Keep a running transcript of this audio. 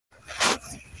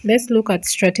Let's look at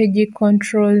strategic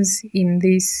controls in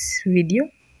this video.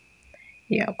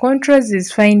 Controls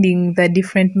is finding the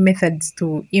different methods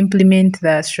to implement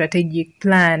the strategic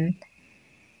plan.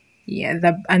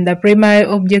 And the primary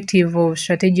objective of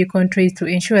strategic control is to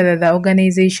ensure that the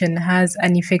organization has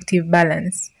an effective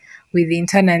balance with the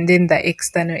internal and then the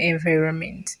external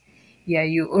environment.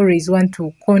 You always want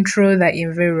to control the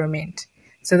environment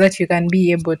so that you can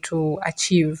be able to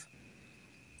achieve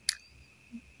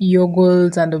your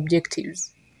goals and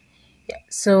objectives.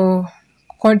 So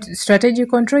strategic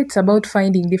control, it's about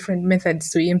finding different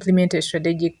methods to implement a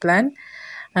strategic plan,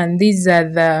 and these are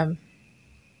the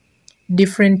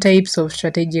different types of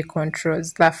strategic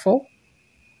controls. Therefore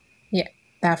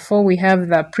we have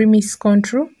the premise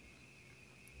control,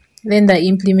 then the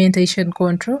implementation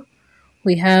control,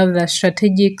 we have the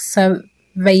strategic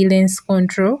surveillance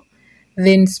control,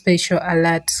 then special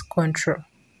alert control.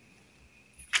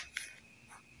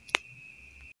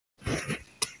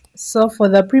 So for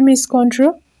the premise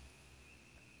control,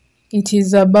 it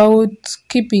is about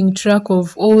keeping track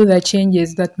of all the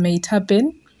changes that might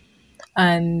happen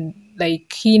and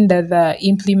hinder the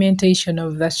implementation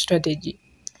of the strategy.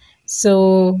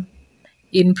 So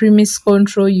in premise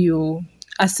control, you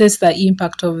assess the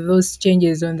impact of those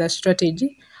changes on the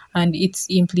strategy and its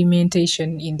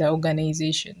implementation in the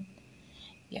organization.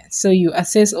 So you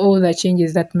assess all the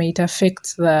changes that might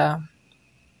affect the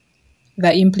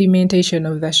implementation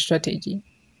of the strategy.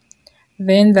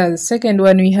 Then the second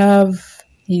one we have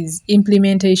is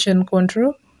implementation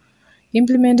control.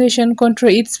 Implementation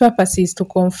control, its purpose is to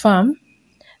confirm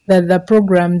that the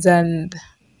programs and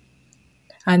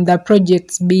the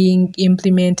projects being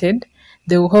implemented,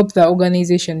 they will help the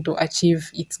organization to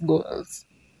achieve its goals.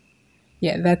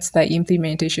 That's the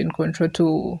implementation control,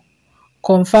 to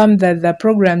confirm that the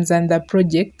programs and the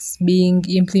projects being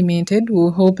implemented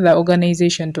will help the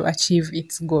organization to achieve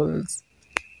its goals.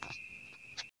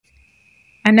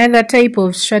 Another type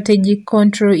of strategic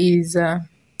control is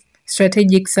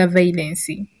strategic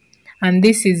surveillancy, and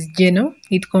this is general.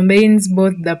 It combines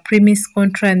both the premise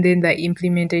control and then the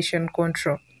implementation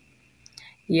control.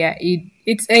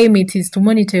 Its aim is to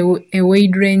monitor a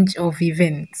wide range of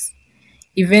events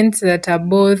that are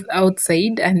both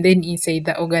outside and then inside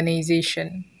the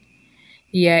organization.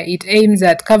 It aims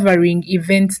at covering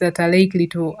events that are likely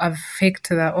to affect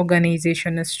the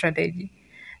organizational strategy,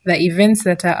 the events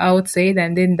that are outside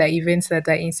and then the events that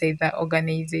are inside the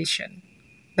organization.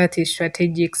 That is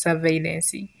strategic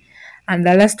surveillancy. And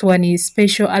the last one is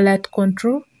special alert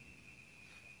control,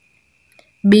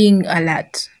 being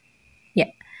alert.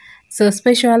 So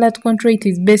special alert control, it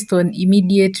is based on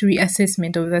immediate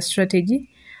reassessment of the strategy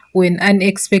when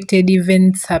unexpected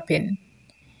events happen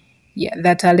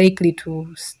that are likely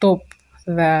to stop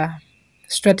the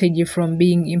strategy from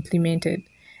being implemented.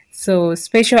 So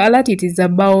special alert, it is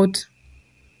about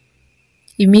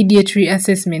immediate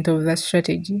reassessment of the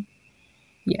strategy.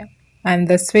 And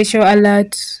the special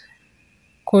alert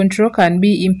control can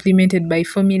be implemented by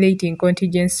formulating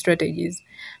contingent strategies.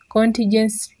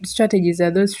 Contingent strategies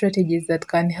are those strategies that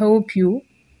can help you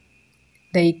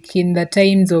in the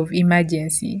times of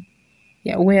emergency,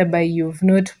 whereby you've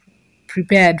not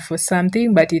prepared for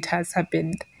something but it has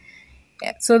happened.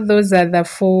 So those are the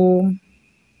four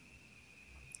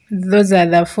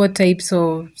types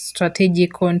of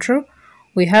strategic control.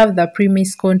 We have the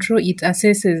premise control. It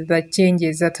assesses the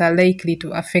changes that are likely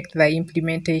to affect the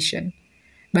implementation,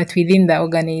 but within the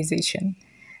organization.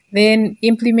 Then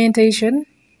implementation,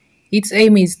 its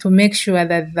aim is to make sure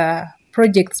that the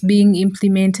projects being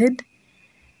implemented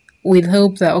will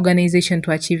help the organization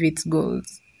to achieve its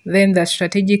goals. Then the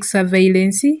strategic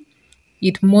surveillancy,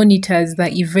 it monitors the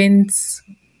events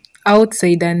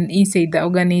outside and inside the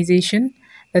organization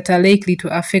that are likely to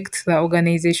affect the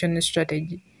organizational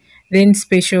strategy. Then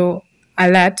special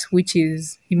alert, which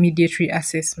is immediate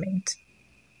reassessment.